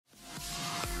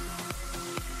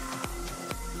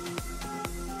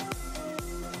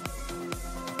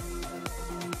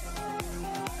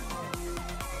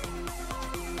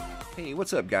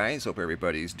what's up guys? Hope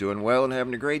everybody's doing well and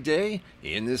having a great day.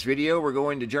 In this video we're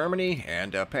going to Germany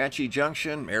and APACHE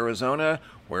Junction, Arizona,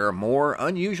 where more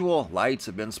unusual lights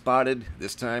have been spotted,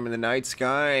 this time in the night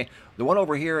sky. The one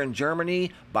over here in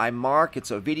Germany by Mark,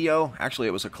 it's a video. Actually,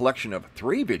 it was a collection of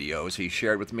 3 videos he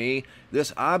shared with me.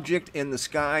 This object in the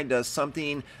sky does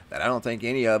something that I don't think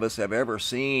any of us have ever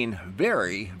seen.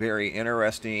 Very, very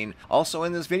interesting. Also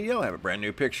in this video, I have a brand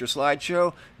new picture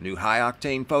slideshow, new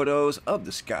high-octane photos of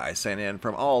the sky sent in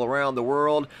from all around the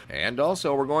world. And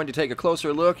also, we're going to take a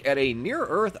closer look at a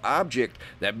near-Earth object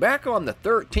that back on the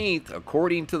 13th,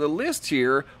 according to the list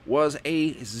here, was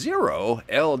a 0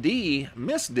 LD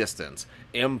miss distance,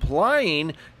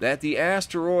 implying that the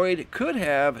asteroid could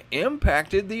have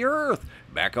impacted the Earth.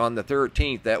 Back on the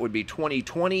 13th, that would be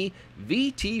 2020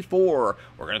 VT4.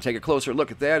 We're going to take a closer look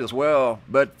at that as well.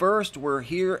 But first, we're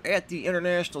here at the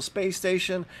International Space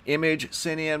Station. Image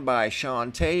sent in by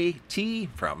Shandatat T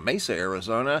from Mesa,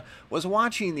 Arizona, was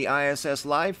watching the ISS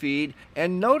live feed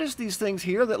and noticed these things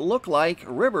here that look like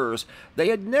rivers. They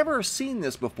had never seen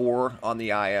this before on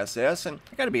the ISS, and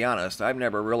I gotta be honest, I've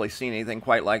never really seen anything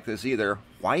quite like this either.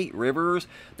 White rivers,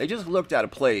 they just looked out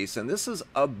of place, and this is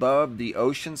above the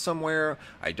ocean somewhere.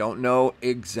 I don't know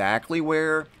exactly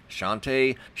where.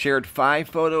 Shantae shared 5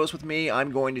 photos with me.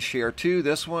 I'm going to share 2,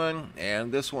 this one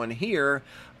and this one here,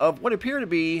 of what appear to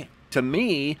be, to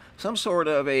me, some sort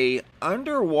of a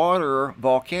underwater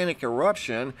volcanic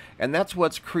eruption, and that's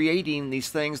what's creating these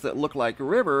things that look like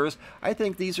rivers. I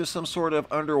think these are some sort of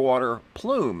underwater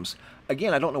plumes.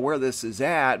 Again, I don't know where this is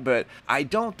at, but I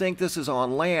don't think this is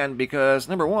on land because,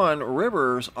 number one,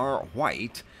 rivers aren't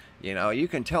white. You know, you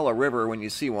can tell a river when you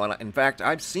see one. In fact,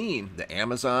 I've seen the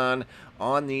Amazon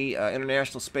on the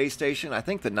International Space Station. I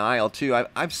think the Nile, too.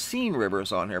 I've seen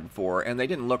rivers on here before, and they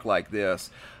didn't look like this.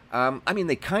 I mean,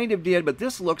 they kind of did, but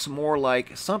this looks more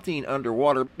like something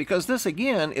underwater because this,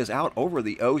 again, is out over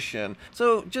the ocean.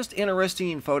 So, just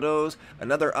interesting photos.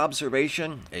 Another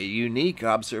observation, a unique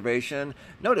observation,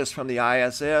 noticed from the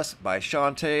ISS by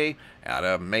Shantae out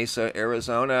of Mesa,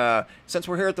 Arizona. Since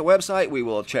we're here at the website, we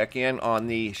will check in on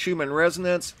the Schumann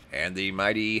resonance and the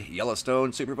mighty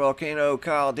Yellowstone supervolcano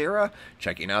caldera.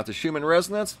 Checking out the Schumann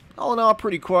resonance. All in all,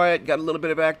 pretty quiet. Got a little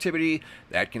bit of activity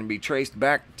that can be traced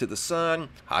back to the sun.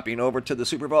 Hopping over to the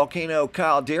supervolcano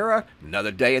caldera.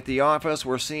 Another day at the office.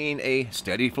 We're seeing a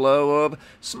steady flow of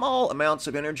small amounts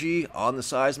of energy on the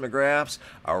seismographs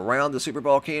around the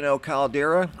supervolcano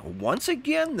caldera. Once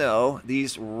again, though,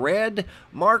 these red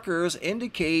markers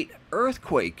indicate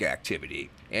earthquake activity,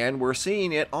 and we're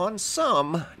seeing it on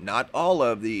some, not all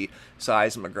of the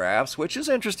seismographs, which is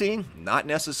interesting. Not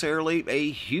necessarily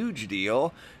a huge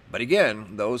deal, but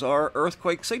again, those are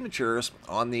earthquake signatures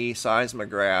on the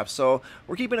seismograph. So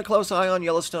we're keeping a close eye on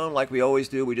Yellowstone like we always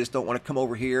do. We just don't want to come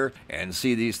over here and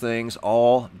see these things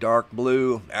all dark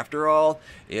blue. After all,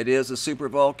 it is a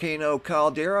supervolcano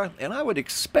caldera, and I would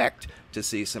expect to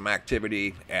see some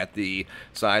activity at the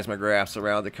seismographs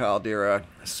around the caldera.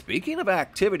 Speaking of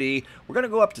activity, we're going to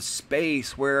go up to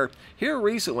space, where here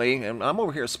recently, and I'm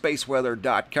over here at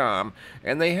spaceweather.com,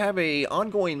 and they have a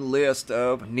ongoing list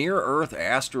of near-Earth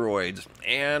asteroids.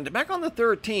 And back on the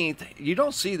 13th, you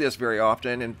don't see this very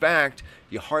often. In fact,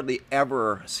 you hardly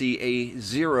ever see a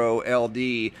 0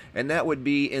 LD, and that would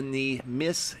be in the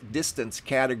miss distance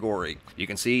category. You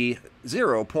can see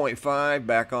 0.5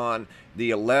 back on the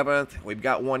 11th. We've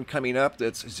got one coming up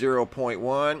that's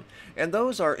 0.1, and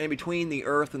those are in between the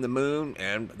Earth and the Moon,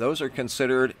 and those are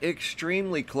considered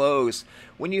extremely close.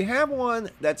 When you have one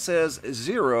that says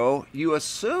 0, you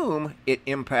assume it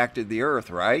impacted the Earth,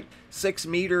 right? 6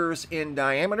 meters in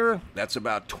diameter, that's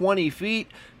about 20 feet,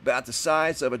 about the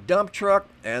size of a dump truck,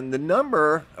 and the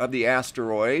number of the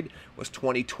asteroid was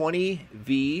 2020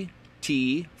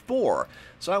 VT4.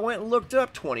 So I went and looked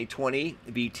up 2020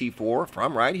 VT4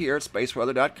 from right here at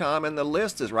spaceweather.com, and the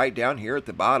list is right down here at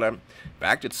the bottom. In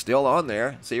fact, it's still on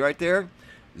there. See right there?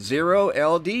 0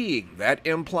 LD. That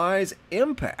implies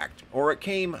impact, or it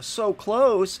came so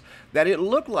close that it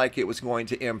looked like it was going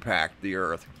to impact the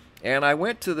Earth. And I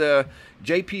went to the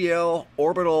JPL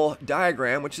orbital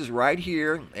diagram, which is right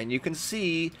here, and you can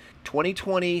see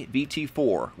 2020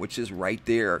 VT4, which is right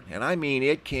there. And I mean,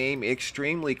 it came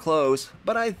extremely close,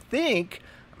 but I think,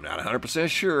 I'm not 100%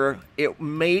 sure, it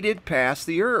made it past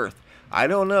the Earth. I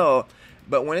don't know,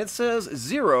 but when it says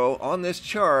 0 on this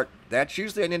chart, that's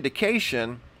usually an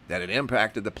indication that it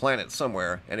impacted the planet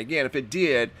somewhere. And again, if it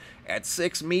did, at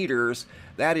 6 meters,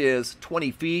 that is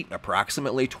 20 feet,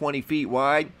 approximately 20 feet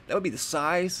wide. That would be the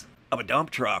size of a dump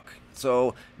truck.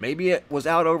 So maybe it was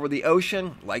out over the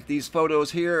ocean, like these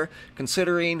photos here.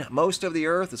 Considering most of the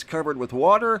Earth is covered with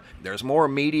water, there's more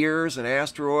meteors and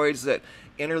asteroids that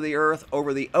enter the Earth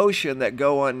over the ocean that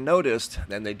go unnoticed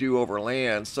than they do over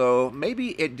land. So maybe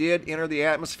it did enter the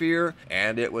atmosphere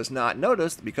and it was not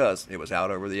noticed because it was out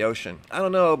over the ocean. I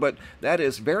don't know, but that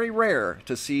is very rare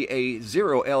to see a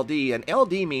 0 LD, and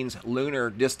LD means lunar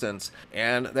distance,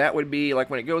 and that would be like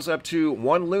when it goes up to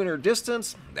 1 lunar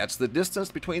distance, that's the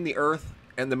distance between the Earth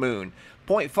and the Moon.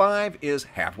 0.5 is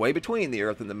halfway between the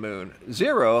Earth and the Moon.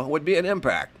 0 would be an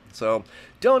impact. So,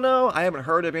 don't know. I haven't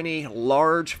heard of any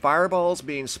large fireballs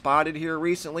being spotted here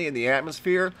recently in the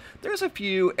atmosphere. There's a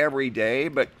few every day,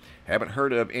 but haven't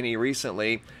heard of any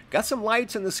recently. Got some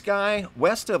lights in the sky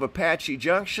west of Apache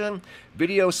Junction.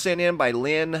 Video sent in by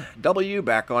LYNNE W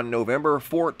back on November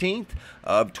 14th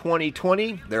of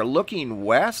 2020. They're looking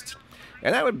west,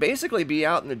 and that would basically be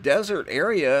out in the desert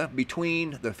area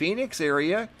between the Phoenix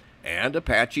area and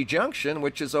Apache Junction,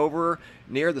 which is over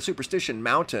near the Superstition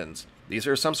Mountains. These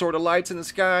are some sort of lights in the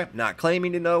sky. Not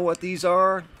claiming to know what these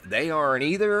are. They aren't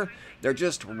either. They're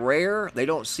just rare. They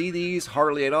don't see these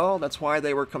hardly at all. That's why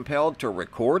they were compelled to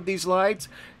record these lights.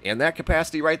 In that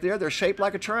capacity right there, they're shaped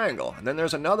like a triangle. And then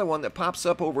there's another one that pops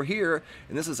up over here,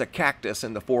 and this is a cactus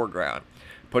in the foreground.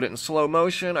 Put it in slow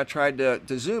motion. I tried to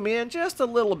zoom in just a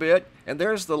little bit, and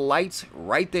there's the lights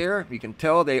right there. You can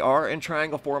tell they are in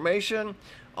triangle formation.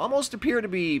 Almost appear to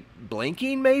be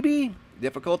blinking, maybe?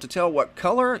 Difficult to tell what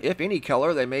color, if any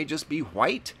color. They may just be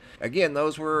white. Again,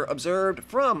 those were observed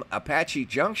from Apache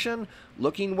Junction,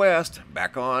 looking west,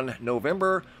 back on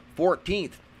November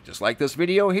 14th. Just like this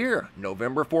video here,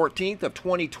 November 14th of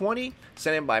 2020,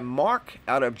 sent in by Mark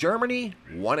out of Germany,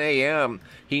 1 a.m.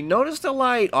 He noticed a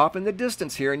light off in the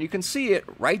distance here, and you can see it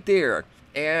right there.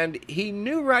 And he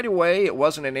knew right away it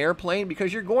wasn't an airplane,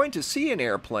 because you're going to see an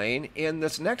airplane in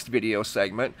this next video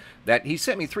segment. That he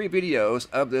sent me 3 videos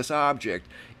of this object.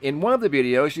 In one of the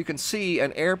videos, you can see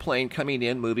an airplane coming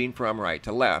in, moving from right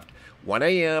to left. 1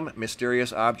 a.m.,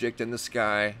 mysterious object in the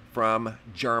sky from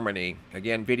Germany.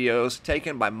 Again, videos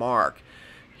taken by Mark.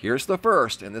 Here's the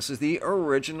first, and this is the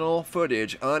original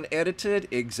footage, unedited,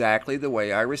 exactly the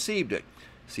way I received it.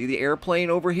 See the airplane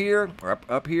over here, or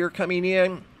up here coming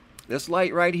in? This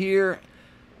light right here,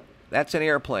 that's an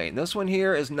airplane. This one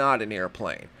here is not an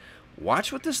airplane.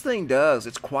 Watch what this thing does.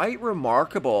 It's quite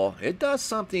remarkable. It does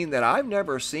something that I've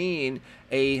never seen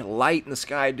a light in the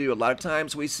sky do. A lot of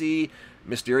times we see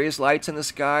mysterious lights in the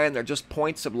sky and they're just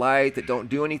points of light that don't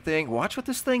do anything. Watch what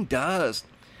this thing does.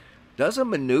 Does a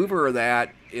maneuver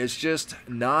that is just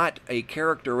not a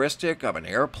characteristic of an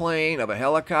airplane, of a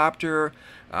helicopter.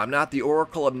 I'm not the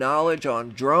oracle of knowledge on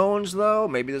drones, though.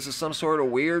 Maybe this is some sort of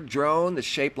weird drone that's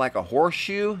shaped like a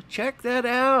horseshoe. Check that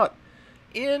out.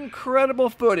 Incredible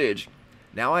footage.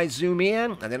 Now I zoom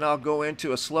in, and then I'll go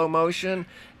into a slow motion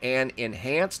and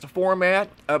enhanced format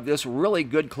of this really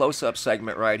good close-up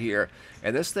segment right here.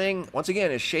 And this thing, once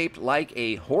again, is shaped like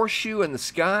a horseshoe in the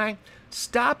sky,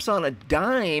 stops on a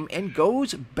dime, and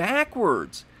goes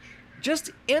backwards.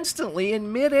 Just instantly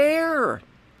in midair.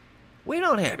 We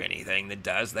don't have anything that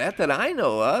does that I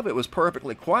know of. It was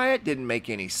perfectly quiet, didn't make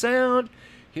any sound.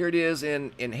 Here it is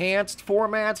in enhanced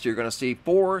formats. You're going to see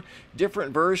 4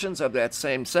 different versions of that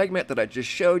same segment that I just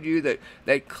showed you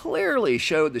that clearly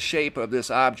showed the shape of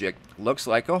this object. Looks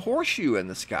like a horseshoe in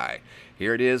the sky.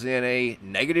 Here it is in a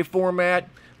negative format.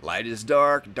 Light is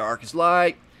dark, dark is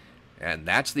light. And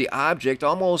that's the object.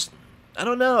 Almost, I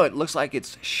don't know, it looks like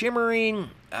it's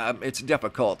shimmering. It's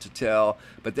difficult to tell,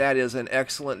 but that is an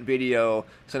excellent video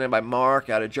sent in by Mark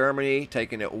out of Germany,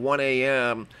 taken at 1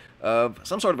 a.m. of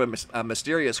some sort of a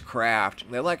mysterious craft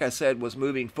that, like I said, was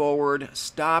moving forward,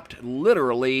 stopped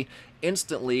literally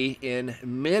instantly in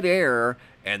midair,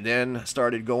 and then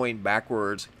started going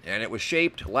backwards. And it was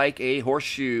shaped like a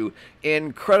horseshoe.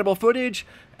 Incredible footage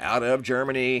out of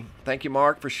Germany. Thank you,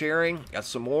 Mark, for sharing. Got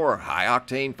some more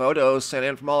high-octane photos sent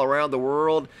in from all around the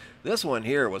world. This one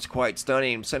here was quite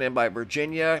stunning, sent in by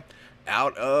Virginia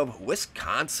out of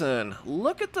Wisconsin.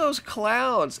 Look at those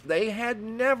clouds. They had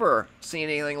never seen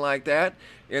anything like that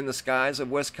in the skies of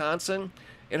Wisconsin.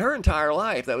 In her entire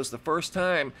life, that was the first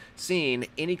time seeing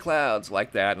any clouds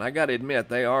like that, and I gotta admit,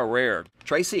 they are rare.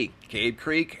 TRACYJ, Cave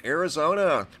Creek,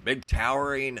 Arizona. Big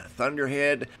towering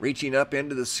thunderhead reaching up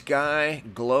into the sky,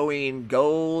 glowing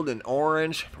gold and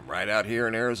orange from right out here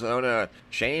in Arizona.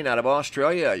 Shane out of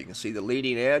Australia. You can see the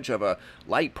leading edge of a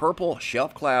light purple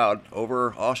shelf cloud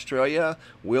over Australia.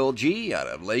 Will G out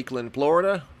of Lakeland,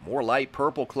 Florida. More light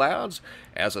purple clouds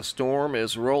as a storm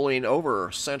is rolling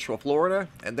over central Florida.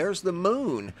 And there's the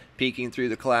moon peeking through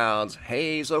the clouds.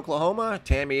 Hays, Oklahoma.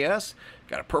 Tammy S.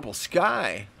 Got a purple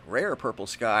sky, rare purple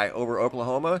sky over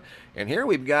Oklahoma. And here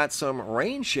we've got some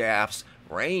rain shafts,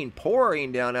 rain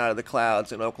pouring down out of the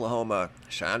clouds in Oklahoma.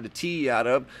 SHANDAT out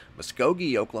of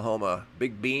MUSKOGEE, Oklahoma.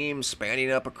 Big beams spanning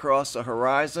up across the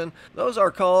horizon. Those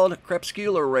are called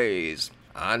crepuscular rays.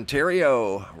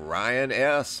 Ontario, Ryan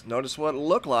S. Notice what it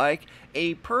looked like.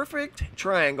 A perfect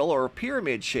triangle or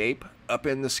pyramid shape up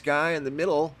in the sky in the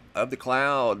middle of the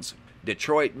clouds.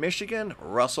 Detroit, Michigan,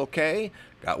 Russell K.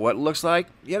 Got what looks like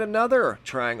yet another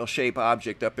triangle-shaped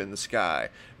object up in the sky.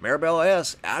 Maribel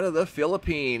S. out of the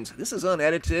Philippines. This is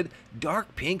unedited.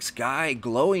 Dark pink sky,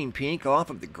 glowing pink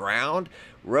off of the ground.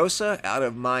 ROSA out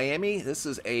of Miami. This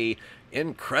is a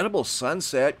incredible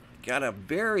sunset. Got a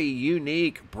very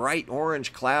unique bright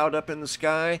orange cloud up in the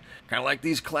sky. Kind of like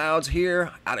these clouds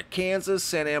here out of Kansas,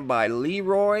 sent in by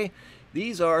Leroy.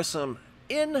 These are some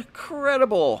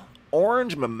incredible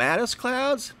orange mammatus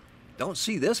clouds. Don't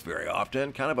see this very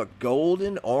often. Kind of a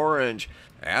golden orange.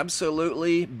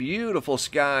 Absolutely beautiful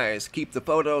skies. Keep the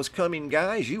photos coming,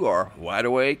 guys. You are wide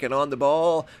awake and on the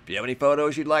ball. If you have any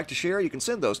photos you'd like to share, you can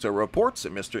send those to reports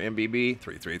at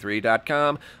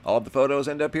MrMBB333.com. All of the photos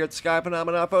end up here at the Sky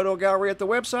Phenomena Photo Gallery at the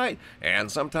website,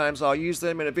 and sometimes I'll use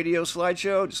them in a video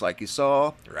slideshow, just like you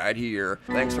saw right here.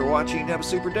 Thanks for watching. Have a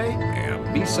super day,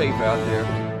 and be safe out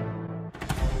there.